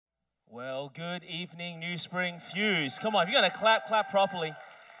Well, good evening, New Spring Fuse. Come on, if you're going to clap properly.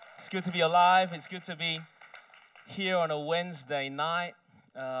 It's good to be alive. It's good to be here on a Wednesday night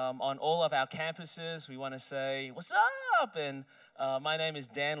on all of our campuses. We want to say, what's up? And my name is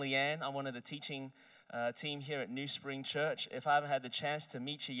Dan Lian. I'm one of the teaching team here at New Spring Church. If I haven't had the chance to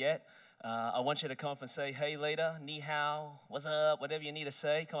meet you yet, I want you to come up and say, hey, later, ni hao, what's up, whatever you need to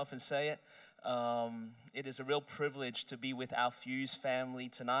say, come up and say it. It is a real privilege to be with our Fuse family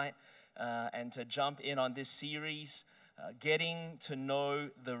tonight and to jump in on this series, Getting to Know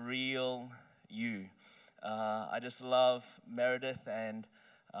the Real You. I just love Meredith and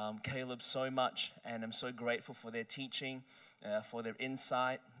Caleb so much, and I'm so grateful for their teaching, for their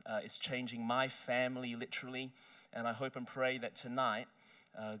insight. It's changing my family literally, and I hope and pray that tonight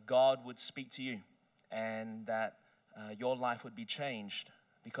God would speak to you and that your life would be changed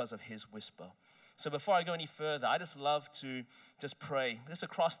because of his whisper. So before I go any further, I just love to just pray, just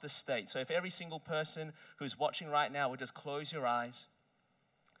across the state. So if every single person who's watching right now would just close your eyes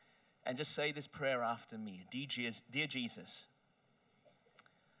and just say this prayer after me. Dear Jesus,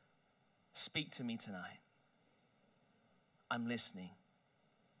 speak to me tonight. I'm listening.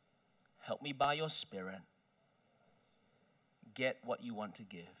 Help me by your Spirit. Get what you want to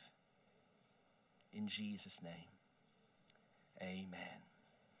give. In Jesus' name, amen.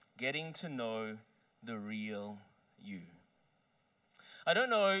 Getting to know the real you. I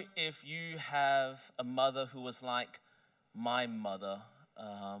don't know if you have a mother who was like my mother.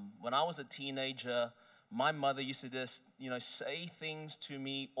 When I was a teenager, my mother used to just, say things to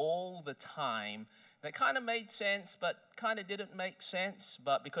me all the time that kind of made sense, but kind of didn't make sense.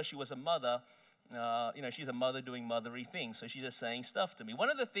 But because she was a mother, she's a mother doing mothery things. So she's just saying stuff to me.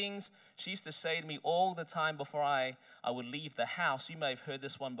 One of the things she used to say to me all the time before I would leave the house, you may have heard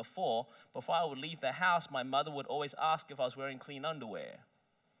this one before I would leave the house, my mother would always ask if I was wearing clean underwear.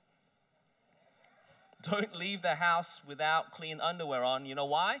 Don't leave the house without clean underwear on. You know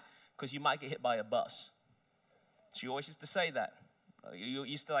why? Because you might get hit by a bus. She always used to say that. You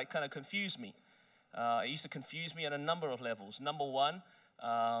used to kind of confuse me. It used to confuse me on a number of levels. Number one,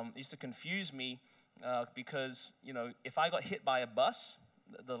 it used to confuse me because, if I got hit by a bus,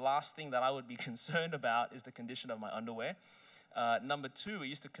 the last thing that I would be concerned about is the condition of my underwear. Number two, it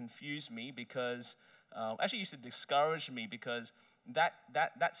used to confuse me because, actually used to discourage me because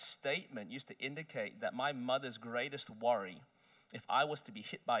that statement used to indicate that my mother's greatest worry, if I was to be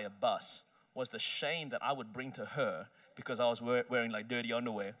hit by a bus, was the shame that I would bring to her because I was wearing dirty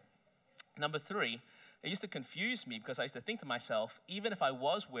underwear. Number three, it used to confuse me because I used to think to myself, even if I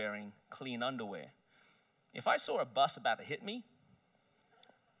was wearing clean underwear, if I saw a bus about to hit me,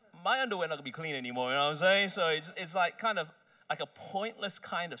 my underwear not going to be clean anymore, you know what I'm saying? So it's like kind of like a pointless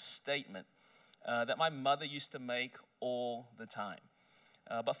kind of statement that my mother used to make all the time.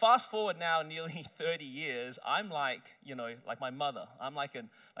 But fast forward now nearly 30 years, I'm like my mother. I'm like an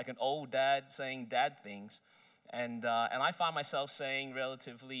old dad saying dad things. And I find myself saying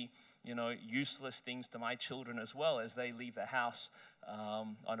relatively, useless things to my children as well as they leave the house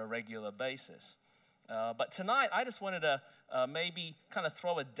on a regular basis. But tonight, I just wanted to maybe kind of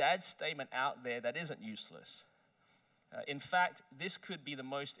throw a dad statement out there that isn't useless. In fact, this could be the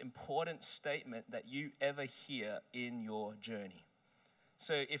most important statement that you ever hear in your journey.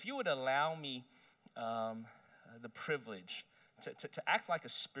 So if you would allow me the privilege to act like a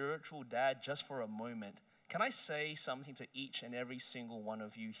spiritual dad just for a moment, can I say something to each and every single one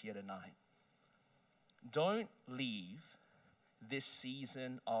of you here tonight? Don't leave this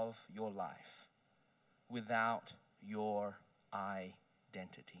season of your life without your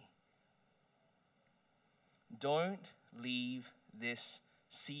identity. Don't leave this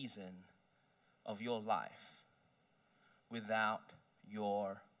season of your life without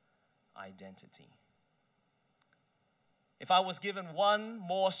your identity. If I was given one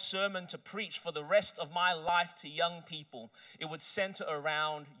more sermon to preach for the rest of my life to young people, it would center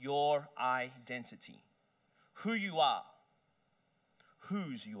around your identity. Who you are,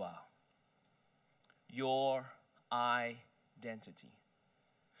 whose you are. Your identity.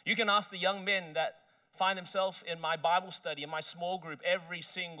 You can ask the young men that find themselves in my Bible study, in my small group every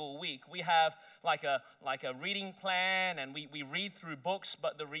single week. We have like a reading plan and we read through books,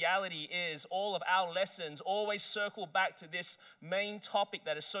 but the reality is all of our lessons always circle back to this main topic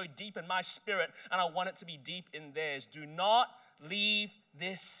that is so deep in my spirit, and I want it to be deep in theirs. Do not leave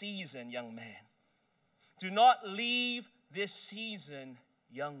this season, young man. Do not leave this season,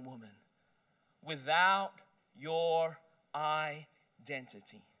 young woman, without your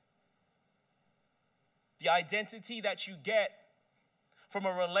identity. The identity that you get from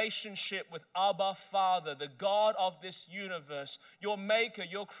a relationship with Abba Father, the God of this universe, your maker,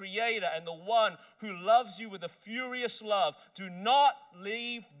 your creator, and the one who loves you with a furious love, do not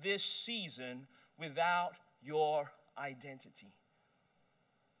leave this season without your identity.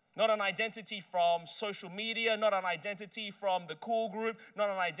 Not an identity from social media, not an identity from the cool group, not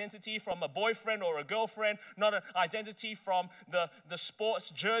an identity from a boyfriend or a girlfriend, not an identity from the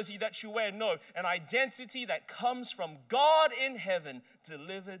sports jersey that you wear. No, an identity that comes from God in heaven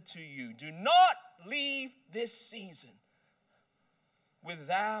delivered to you. Do not leave this season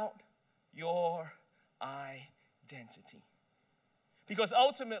without your identity. Because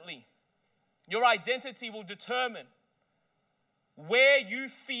ultimately, your identity will determine where you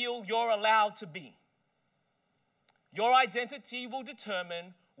feel you're allowed to be. Your identity will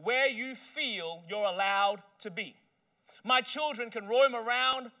determine where you feel you're allowed to be. My children can roam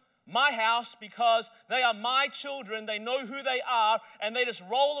around my house because they are my children. They know who they are, and they just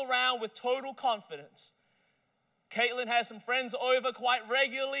roll around with total confidence. Caitlin has some friends over quite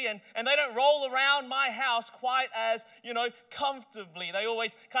regularly, and they don't roll around my house quite as, comfortably. They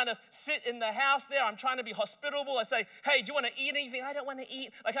always kind of sit in the house there. I'm trying to be hospitable. I say, hey, do you want to eat anything? I don't want to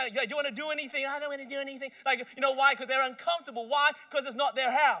eat. Like, do you want to do anything? I don't want to do anything. Like, why? Because they're uncomfortable. Why? Because it's not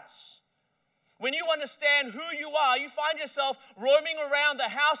their house. When you understand who you are, you find yourself roaming around the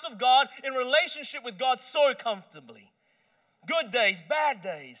house of God in relationship with God so comfortably. Good days, bad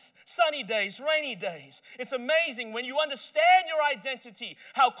days, sunny days, rainy days. It's amazing when you understand your identity,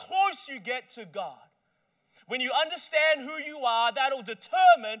 how close you get to God. When you understand who you are, that'll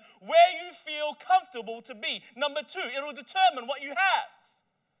determine where you feel comfortable to be. Number two, it'll determine what you have.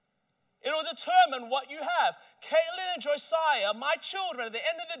 It'll determine what you have. Caitlin and Josiah, my children, at the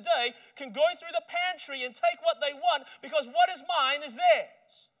end of the day, can go through the pantry and take what they want because what is mine is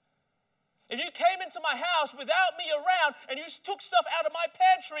theirs. If you came into my house without me around and you took stuff out of my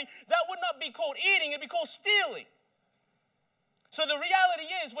pantry, that would not be called eating, it'd be called stealing. So the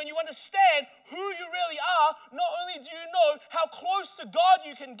reality is, when you understand who you really are, not only do you know how close to God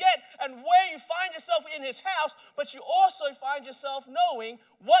you can get and where you find yourself in His house, but you also find yourself knowing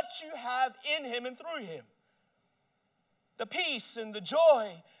what you have in Him and through Him. The peace and the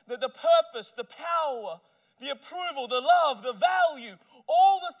joy, the purpose, the power, the approval, the love, the value,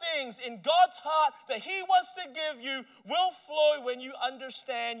 all the things in God's heart that He wants to give you will flow when you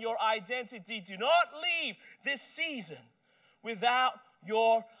understand your identity. Do not leave this season without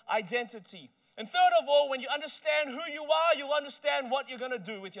your identity. And third of all, when you understand who you are, you'll understand what you're going to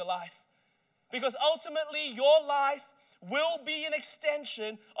do with your life. Because ultimately, your life will be an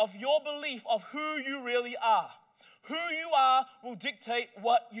extension of your belief of who you really are. Who you are will dictate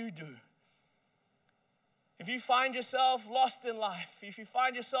what you do. If you find yourself lost in life, if you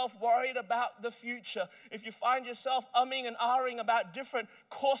find yourself worried about the future, if you find yourself umming and ahhing about different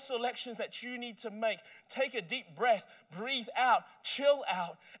course selections that you need to make, take a deep breath, breathe out, chill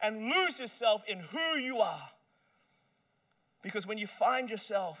out, and lose yourself in who you are. Because when you find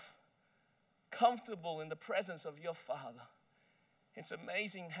yourself comfortable in the presence of your Father, it's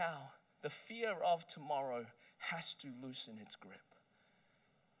amazing how the fear of tomorrow has to loosen its grip.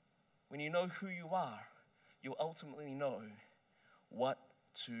 When you know who you are, you'll ultimately know what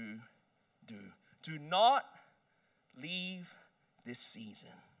to do. Do not leave this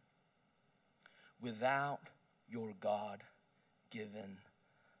season without your God-given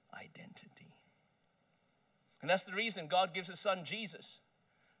identity. And that's the reason God gives His Son Jesus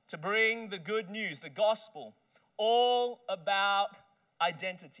to bring the good news, the gospel, all about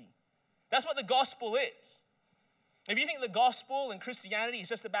identity. That's what the gospel is. If you think the gospel and Christianity is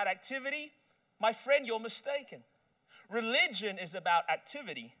just about activity, my friend, you're mistaken. Religion is about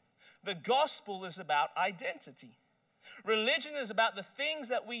activity. The gospel is about identity. Religion is about the things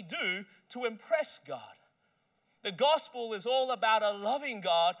that we do to impress God. The gospel is all about a loving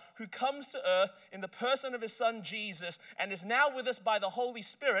God who comes to earth in the person of His Son Jesus and is now with us by the Holy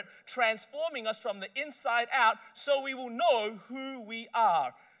Spirit, transforming us from the inside out so we will know who we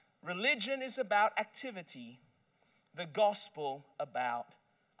are. Religion is about activity. The gospel about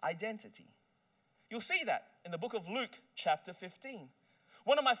identity. You'll see that in the book of Luke, chapter 15.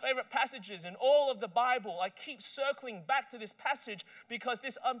 One of my favorite passages in all of the Bible. I keep circling back to this passage because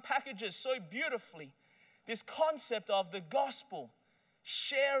this unpackages so beautifully this concept of the gospel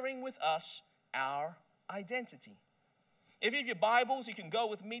sharing with us our identity. If you have your Bibles, you can go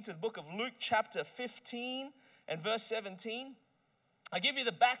with me to the book of Luke, chapter 15 and verse 17. I give you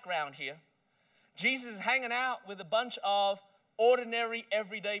the background here. Jesus is hanging out with a bunch of ordinary,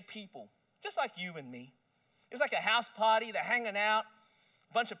 everyday people. Just like you and me. It's like a house party, they're hanging out.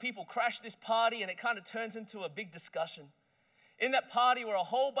 A bunch of people crash this party and it kind of turns into a big discussion. In that party were a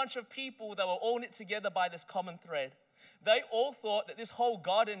whole bunch of people that were all knit together by this common thread. They all thought that this whole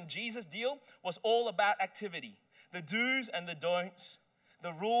God and Jesus deal was all about activity. The do's and the don'ts,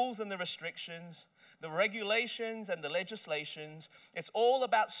 the rules and the restrictions, the regulations and the legislations. It's all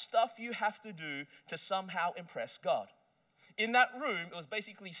about stuff you have to do to somehow impress God. In that room, it was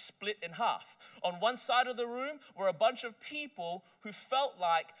basically split in half. On one side of the room were a bunch of people who felt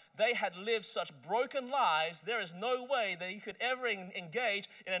like they had lived such broken lives, there is no way that you could ever engage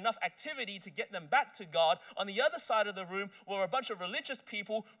in enough activity to get them back to God. On the other side of the room were a bunch of religious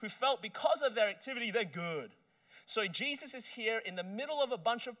people who felt because of their activity, they're good. So Jesus is here in the middle of a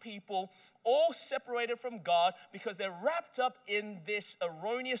bunch of people, all separated from God because they're wrapped up in this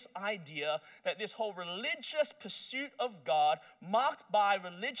erroneous idea that this whole religious pursuit of God, marked by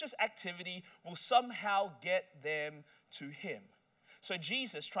religious activity, will somehow get them to Him. So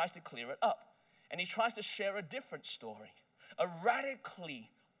Jesus tries to clear it up, and He tries to share a different story, a radically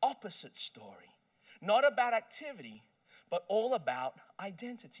opposite story, not about activity, but all about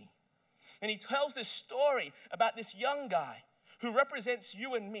identity. And He tells this story about this young guy who represents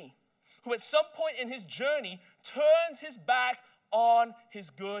you and me, who at some point in his journey turns his back on his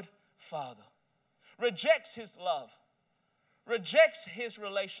good Father, rejects His love, rejects His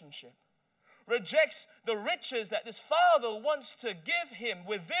relationship, rejects the riches that this Father wants to give him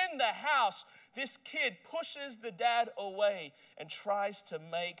within the house. This kid pushes the dad away and tries to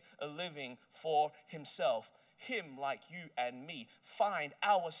make a living for himself. Him, like you and me, find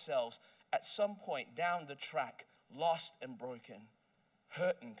ourselves at some point down the track, lost and broken,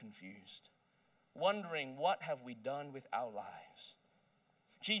 hurt and confused, wondering what have we done with our lives.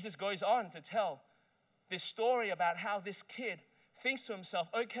 Jesus goes on to tell this story about how this kid thinks to himself,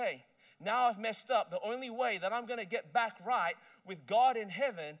 okay, now I've messed up. The only way that I'm going to get back right with God in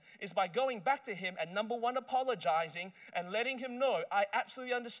heaven is by going back to Him and number one, apologizing and letting Him know, I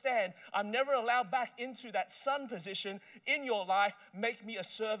absolutely understand. I'm never allowed back into that son position in your life. Make me a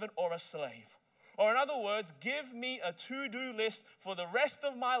servant or a slave. Or in other words, give me a to-do list for the rest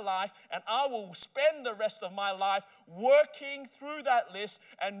of my life, and I will spend the rest of my life working through that list,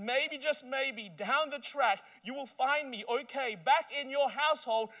 and maybe, just maybe, down the track, you will find me, okay, back in your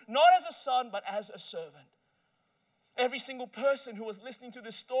household, not as a son, but as a servant. Every single person who was listening to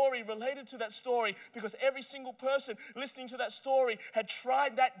this story related to that story, because every single person listening to that story had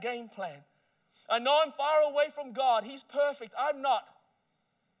tried that game plan. I know I'm far away from God. He's perfect. I'm not.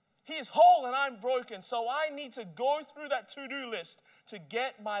 He is whole and I'm broken. So I need to go through that to-do list to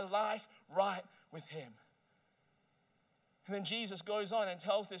get my life right with Him. And then Jesus goes on and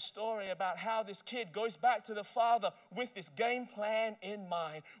tells this story about how this kid goes back to the Father with this game plan in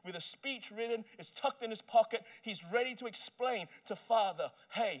mind, with a speech written, it's tucked in his pocket. He's ready to explain to Father,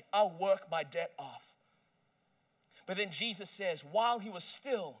 hey, I'll work my debt off. But then Jesus says, while he was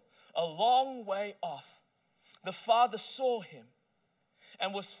still a long way off, the Father saw him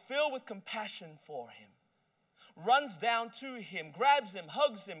and was filled with compassion for him, runs down to him, grabs him,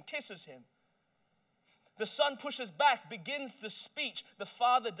 hugs him, kisses him. The son pushes back, begins the speech. The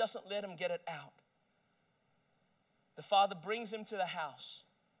father doesn't let him get it out. The father brings him to the house.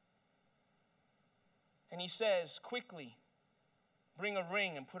 And he says, quickly, bring a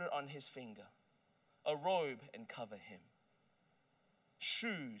ring and put it on his finger. A robe and cover him.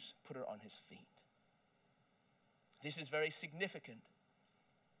 Shoes, put it on his feet. This is very significant,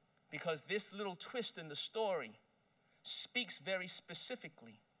 because this little twist in the story speaks very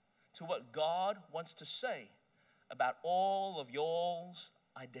specifically to what God wants to say about all of y'all's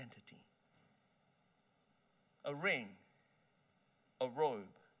identity. A ring, a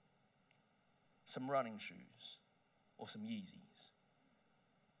robe, some running shoes, or some Yeezys.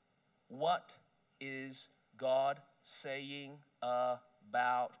 What is God saying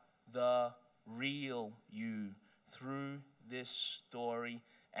about the real you through this story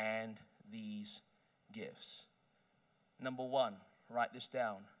and these gifts? Number one, write this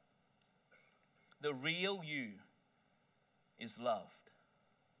down. The real you is loved.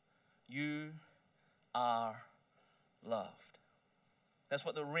 You are loved. That's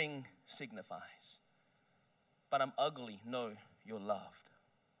what the ring signifies. But I'm ugly. No, you're loved.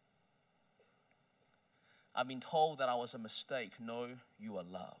 I've been told that I was a mistake. No, you are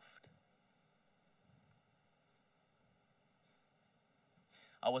loved.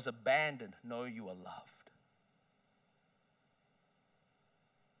 I was abandoned. No, you are loved.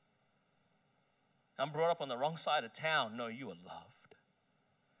 I'm brought up on the wrong side of town. No, you are loved.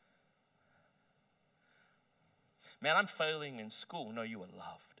 Man, I'm failing in school. No, you are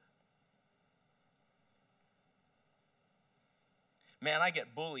loved. Man, I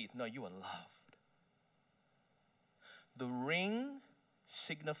get bullied. No, you are loved. The ring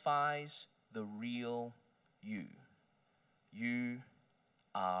signifies the real you. You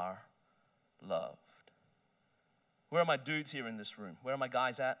are loved. Where are my dudes here in this room? Where are my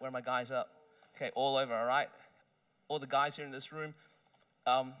guys at? Where are my guys up? Okay, all over, all right? All the guys here in this room.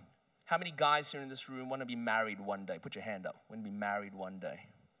 How many guys here in this room want to be married one day? Put your hand up. Want to be married one day?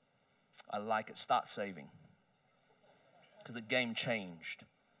 I like it. Start saving. Because the game changed.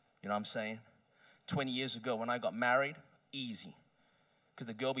 You know what I'm saying? 20 years ago when I got married, easy. Because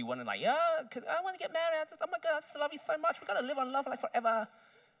the girl be wanting like, yeah, cause I want to get married. Oh my God, I just love you so much. We're going to live on love like forever.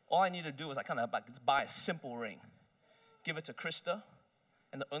 All I need to do is just buy a simple ring. Give it to Krista.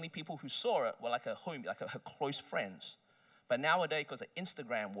 And the only people who saw it were like her homie, like her close friends. But nowadays, because of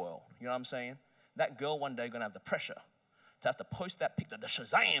Instagram world, you know what I'm saying? That girl one day going to have the pressure to have to post that picture, the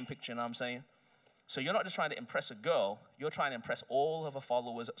Shazam picture, you know what I'm saying? So you're not just trying to impress a girl, you're trying to impress all of her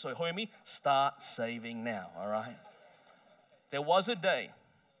followers. So homie, start saving now, all right? There was a day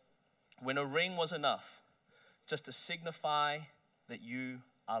when a ring was enough just to signify that you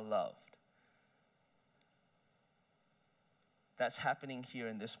are loved. That's happening here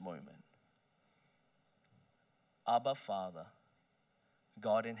in this moment. Abba Father,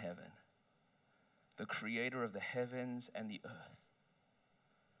 God in heaven, the creator of the heavens and the earth,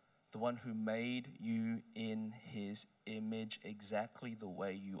 the one who made you in his image exactly the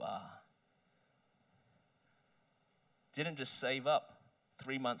way you are, didn't just save up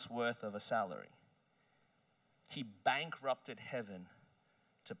 3 months worth of a salary. He bankrupted heaven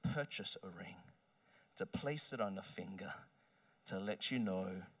to purchase a ring, to place it on a finger, to let you know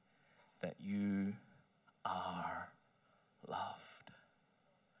that you are loved.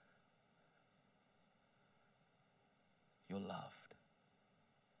 You're loved.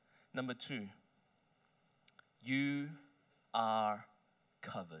 Number 2, you are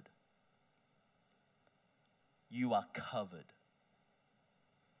covered. You are covered.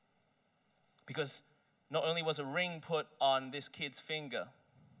 Because not only was a ring put on this kid's finger,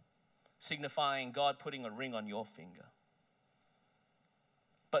 signifying God putting a ring on your finger,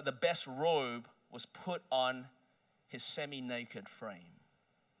 but the best robe was put on his semi-naked frame.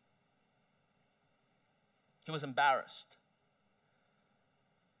 He was embarrassed.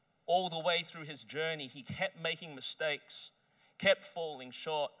 All the way through his journey, he kept making mistakes, kept falling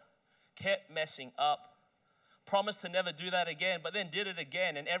short, kept messing up, promised to never do that again, but then did it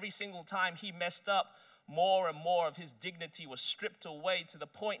again. And every single time he messed up, more and more of his dignity was stripped away to the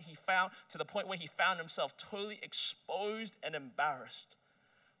point where he found himself totally exposed and embarrassed,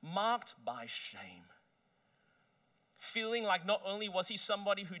 marked by shame. Feeling like not only was he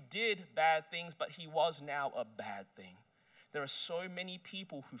somebody who did bad things, but he was now a bad thing. There are so many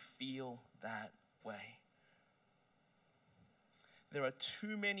people who feel that way. There are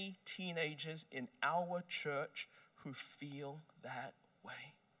too many teenagers in our church who feel that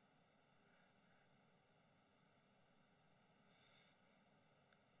way.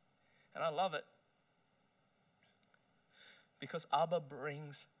 And I love it because Abba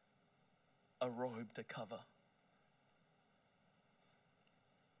brings a robe to cover.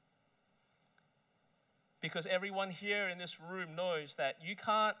 Because everyone here in this room knows that you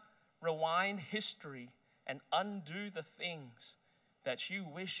can't rewind history and undo the things that you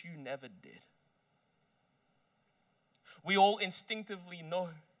wish you never did. We all instinctively know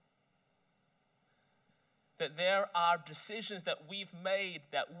that there are decisions that we've made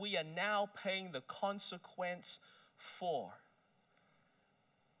that we are now paying the consequence for.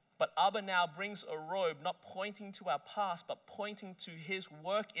 But Abba now brings a robe, not pointing to our past, but pointing to his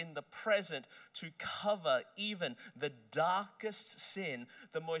work in the present to cover even the darkest sin,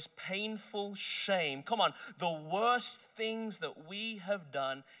 the most painful shame. Come on, the worst things that we have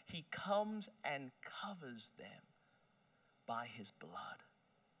done, he comes and covers them by his blood.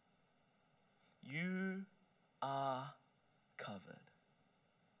 You are covered.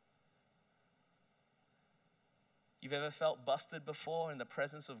 You've ever felt busted before in the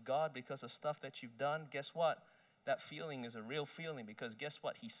presence of God because of stuff that you've done? Guess what? That feeling is a real feeling because guess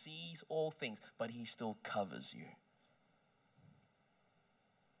what? He sees all things, but he still covers you.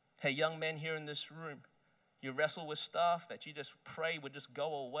 Hey, young men here in this room, you wrestle with stuff that you just pray would just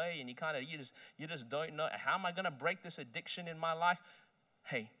go away, and you just don't know, how am I going to break this addiction in my life?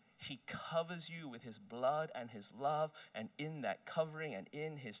 Hey, he covers you with his blood and his love, and in that covering and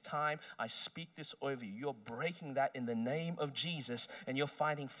in his time, I speak this over you. You're breaking that in the name of Jesus, and you're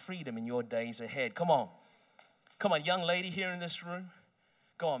finding freedom in your days ahead. Come on, young lady here in this room.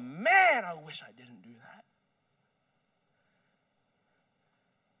 Go on, man, I wish I didn't do that.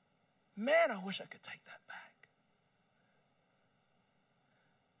 Man, I wish I could take that back.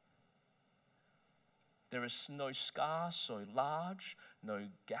 There is no scar so large, no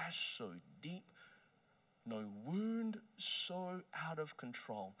gash so deep, no wound so out of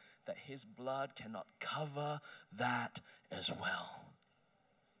control that his blood cannot cover that as well.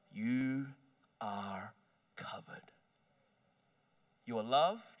 You are covered. You are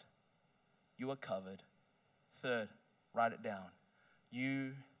loved. You are covered. Third, write it down.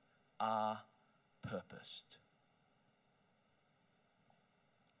 You are purposed.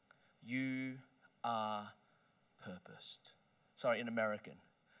 You are purposed. Sorry, in American.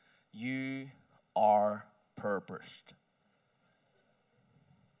 You are purposed.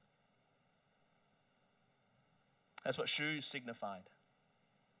 That's what shoes signified.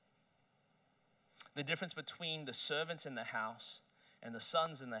 The difference between the servants in the house and the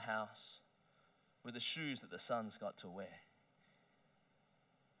sons in the house were the shoes that the sons got to wear.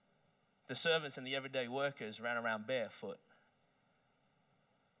 The servants and the everyday workers ran around barefoot.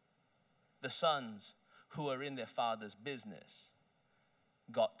 The sons who are in their father's business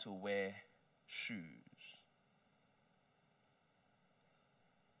got to wear shoes.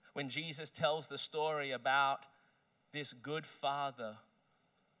 When Jesus tells the story about this good father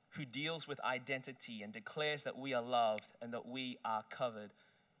who deals with identity and declares that we are loved and that we are covered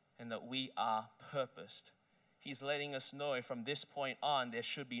and that we are purposed, he's letting us know from this point on there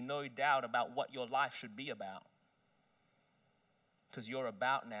should be no doubt about what your life should be about, because you're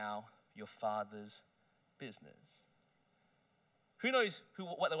about now your father's business. Who knows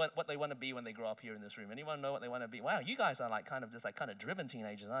what they want to be when they grow up here in this room? Anyone know what they want to be? Wow, you guys are kind of driven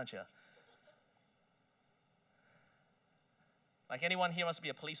teenagers, aren't you? Like, anyone here wants to be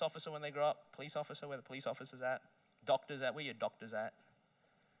a police officer when they grow up? Police officer, where the police officer's at? Doctors at, where your doctors at?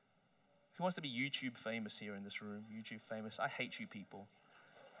 Who wants to be YouTube famous here in this room? YouTube famous? I hate you people.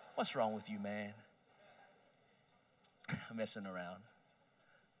 What's wrong with you, man? I'm messing around.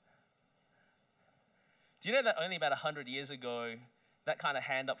 Do you know that only about 100 years ago, that kind of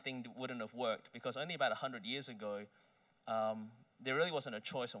hand up thing wouldn't have worked? Because only about 100 years ago, there really wasn't a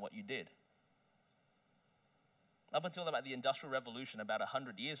choice on what you did. Up until about the Industrial Revolution, about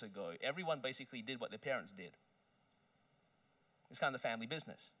 100 years ago, everyone basically did what their parents did. It's kind of the family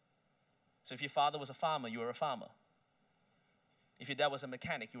business. So if your father was a farmer, you were a farmer. If your dad was a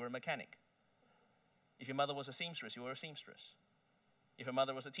mechanic, you were a mechanic. If your mother was a seamstress, you were a seamstress. If your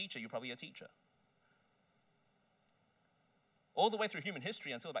mother was a teacher, you're probably a teacher. All the way through human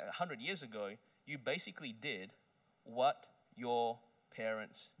history until about 100 years ago, you basically did what your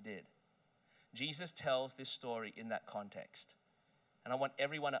parents did. Jesus tells this story in that context. And I want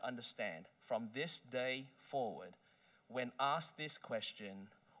everyone to understand, from this day forward, when asked this question,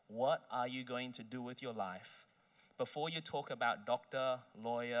 what are you going to do with your life? Before you talk about doctor,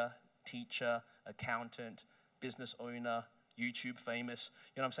 lawyer, teacher, accountant, business owner, YouTube famous,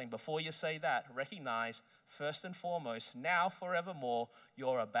 you know what I'm saying? Before you say that, recognize, first and foremost, now forevermore,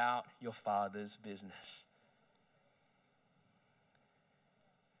 you're about your father's business.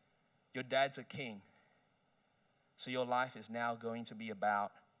 Your dad's a king. So your life is now going to be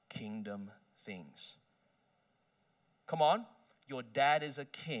about kingdom things. Come on. Your dad is a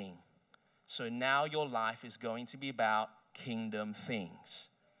king. So now your life is going to be about kingdom things.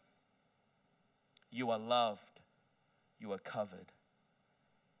 You are loved. You are covered.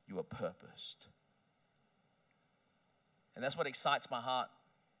 You are purposed. And that's what excites my heart.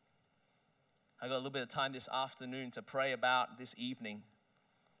 I got a little bit of time this afternoon to pray about this evening.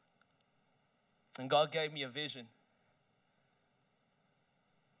 And God gave me a vision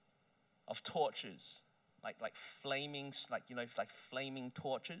of torches, like flaming, like flaming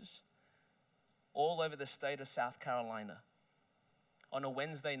torches all over the state of South Carolina on a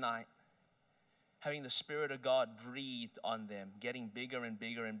Wednesday night, having the Spirit of God breathed on them, getting bigger and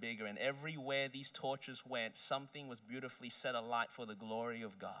bigger and bigger. And everywhere these torches went, something was beautifully set alight for the glory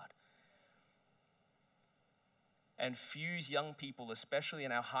of God. And Fuse young people, especially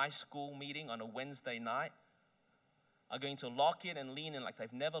in our high school meeting on a Wednesday night, are going to lock in and lean in like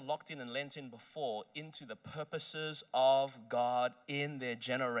they've never locked in and leant in before into the purposes of God in their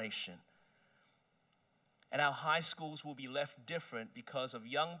generation. And our high schools will be left different because of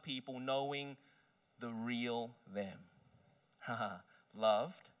young people knowing the real them.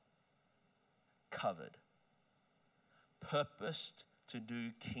 Loved, covered, purposed to do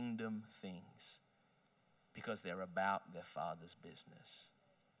kingdom things because they're about their father's business.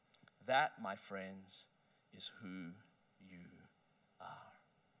 That, my friends, is who you are.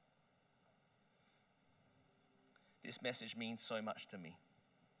 This message means so much to me.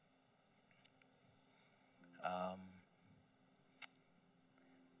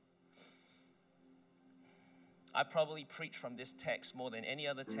 I probably preached from this text more than any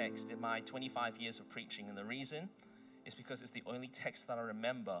other text in my 25 years of preaching. And the reason is because it's the only text that I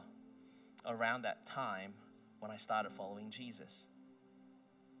remember around that time when I started following Jesus.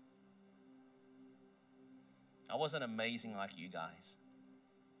 I wasn't amazing like you guys.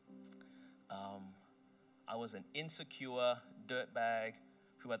 I was an insecure dirtbag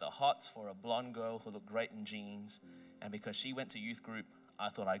who had the hots for a blonde girl who looked great in jeans. And because she went to youth group, I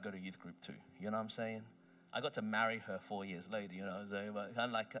thought I'd go to youth group too. You know what I'm saying? I got to marry her 4 years later, you know what I'm saying? But kind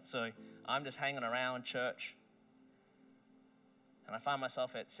of like, so I'm just hanging around church. And I found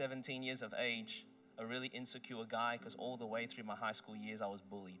myself at 17 years of age, a really insecure guy, because all the way through my high school years, I was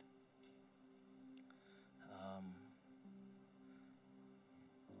bullied.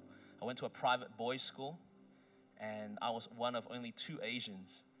 I went to a private boys' school, and I was one of only 2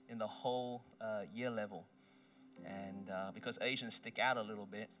 Asians in the whole year level. And because Asians stick out a little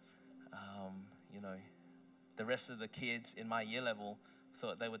bit, the rest of the kids in my year level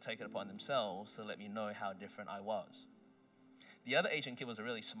thought they would take it upon themselves to let me know how different I was. The other Asian kid was a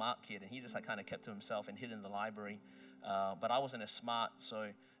really smart kid, and he just kind of kept to himself and hid in the library. But I wasn't as smart,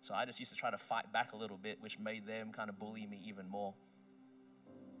 so I just used to try to fight back a little bit, which made them kind of bully me even more.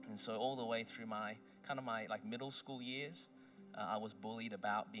 And so all the way through my middle school years, I was bullied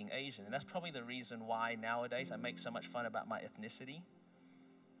about being Asian. And that's probably the reason why nowadays I make so much fun about my ethnicity.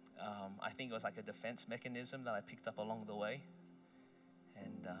 I think it was like a defense mechanism that I picked up along the way.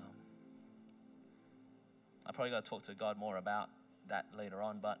 And I probably got to talk to God more about that later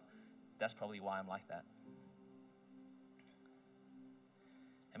on, but that's probably why I'm like that.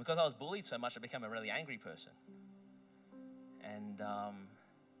 And because I was bullied so much, I became a really angry person. And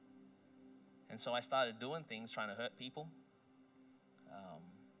so I started doing things trying to hurt people.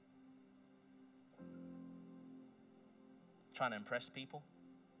 Trying to impress people.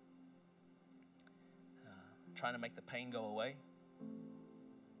 Trying to make the pain go away.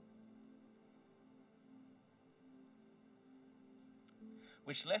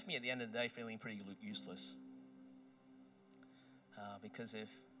 Which left me at the end of the day feeling pretty useless. Because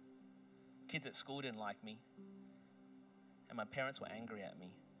if kids at school didn't like me, and my parents were angry at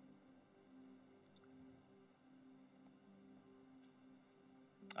me,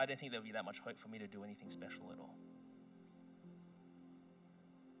 I didn't think there would be that much hope for me to do anything special at all.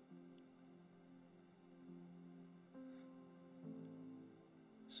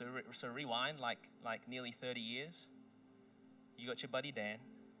 So rewind like nearly 30 years. You got your buddy Dan.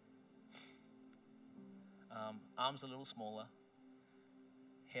 Arms a little smaller.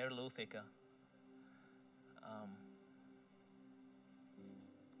 Hair a little thicker.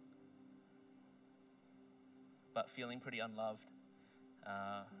 But feeling pretty unloved.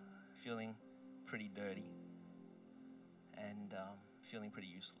 Feeling pretty dirty. And feeling pretty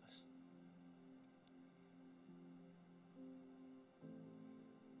useless.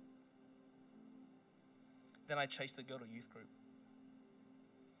 Then I chased the girl to youth group.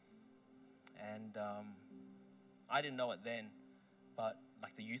 And I didn't know it then, but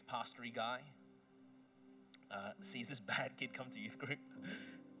like the youth pastory guy sees this bad kid come to youth group.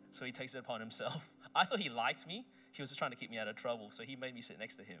 So he takes it upon himself. I thought he liked me. He was just trying to keep me out of trouble. So he made me sit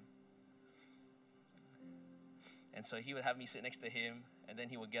next to him. And so he would have me sit next to him, and then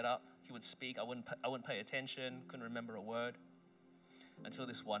he would get up. He would speak. I wouldn't pay attention. Couldn't remember a word. Until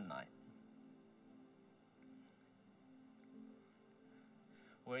this one night,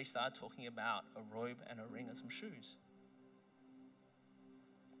 where he started talking about a robe and a ring and some shoes.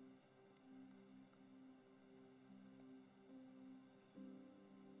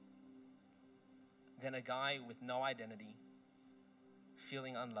 Then a guy with no identity,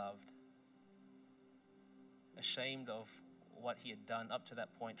 feeling unloved, ashamed of what he had done up to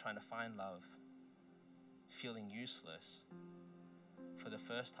that point, trying to find love, feeling useless, for the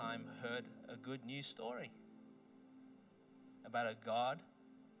first time heard a good news story about a God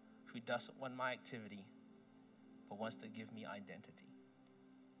who doesn't want my activity, but wants to give me identity.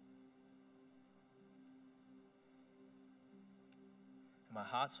 And my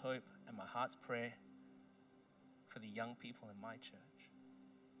heart's hope and my heart's prayer for the young people in my church,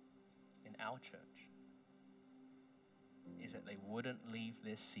 in our church, is that they wouldn't leave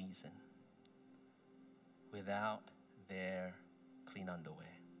this season without their clean underwear.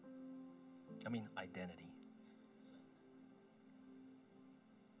 Identity.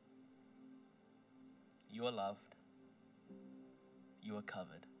 You are loved. You are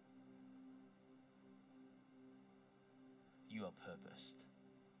covered. You are purposed.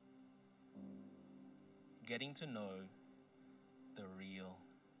 Getting to know the real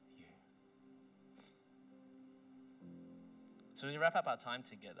you. So as we wrap up our time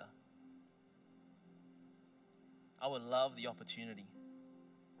together, I would love the opportunity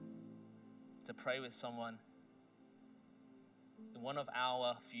to pray with someone in one of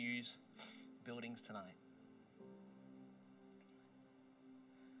our Fuse buildings tonight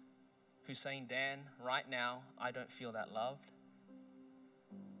who's saying, Dan, right now, I don't feel that loved.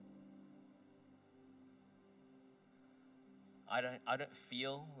 I don't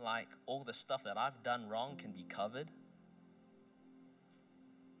feel like all the stuff that I've done wrong can be covered.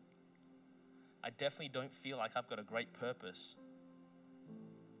 I definitely don't feel like I've got a great purpose.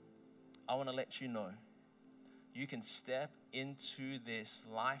 I want to let you know, you can step into this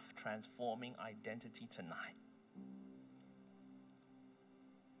life-transforming identity tonight.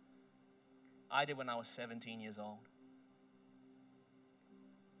 I did when I was 17 years old.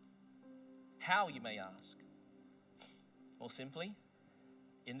 How, you may ask? Well, simply,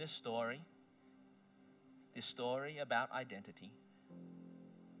 in this story about identity,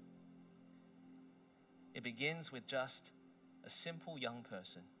 it begins with just a simple young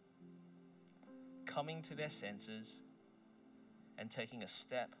person coming to their senses and taking a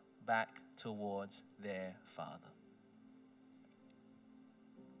step back towards their Father.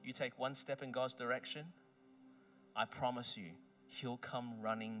 You take one step in God's direction, I promise you, He'll come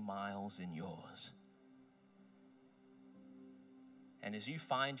running miles in yours. And as you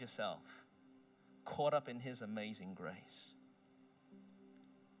find yourself caught up in His amazing grace,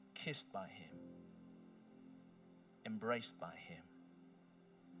 kissed by Him, embraced by Him,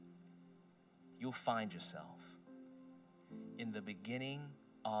 you'll find yourself in the beginning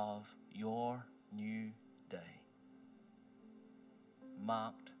of your new day,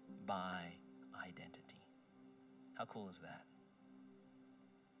 marked by identity. How cool is that?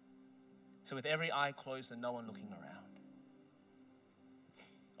 So with every eye closed and no one looking around,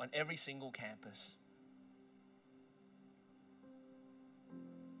 on every single campus,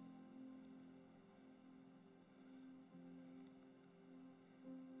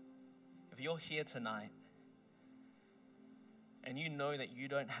 if you're here tonight and you know that you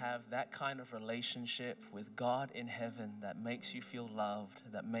don't have that kind of relationship with God in heaven that makes you feel loved,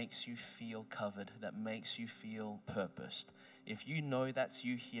 that makes you feel covered, that makes you feel purposed, if you know that's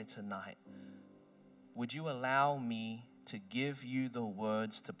you here tonight, would you allow me to give you the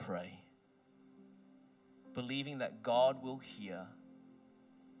words to pray, believing that God will hear,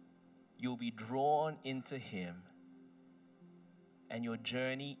 you'll be drawn into Him, and your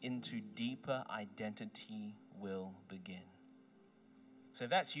journey into deeper identity will begin. So if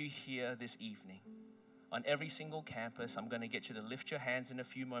that's you here this evening, on every single campus, I'm going to get you to lift your hands in a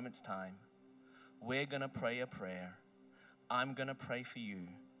few moments' time. We're going to pray a prayer. I'm going to pray for you.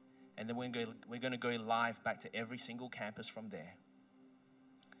 And then we're going to go live back to every single campus from there.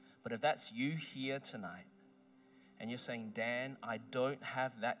 But if that's you here tonight, and you're saying, Dan, I don't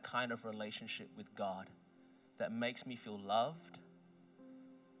have that kind of relationship with God that makes me feel loved,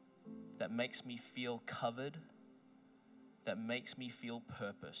 that makes me feel covered, that makes me feel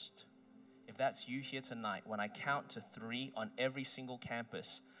purposed. If that's you here tonight, when I count to 3 on every single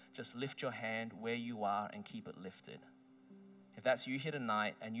campus, just lift your hand where you are and keep it lifted. If that's you here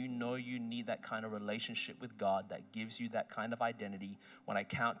tonight and you know you need that kind of relationship with God that gives you that kind of identity, when I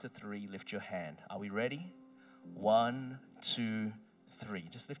count to 3, lift your hand. Are we ready? 1, 2, 3.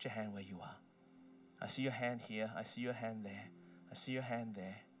 Just lift your hand where you are. I see your hand here. I see your hand there. I see your hand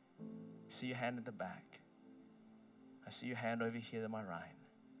there. I see your hand at the back. I see your hand over here to my right.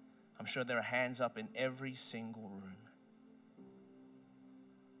 I'm sure there are hands up in every single room.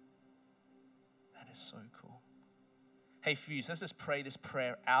 That is so cool. Hey, Fuse, let's just pray this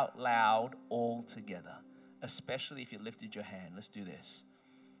prayer out loud all together, especially if you lifted your hand. Let's do this.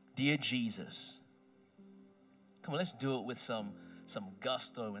 Dear Jesus, come on, let's do it with some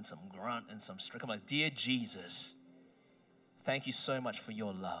gusto and some grunt and some strength. Come on, dear Jesus, thank you so much for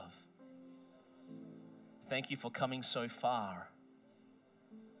your love. Thank you for coming so far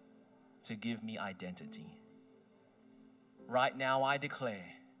to give me identity. Right now I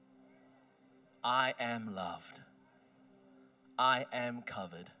declare, I am loved. I am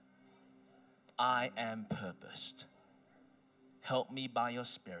covered. I am purposed. Help me by your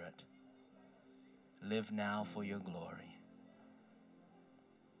Spirit. Live now for your glory.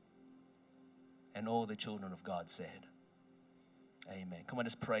 And all the children of God said, amen. Come on,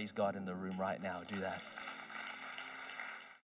 just praise God in the room right now. Do that.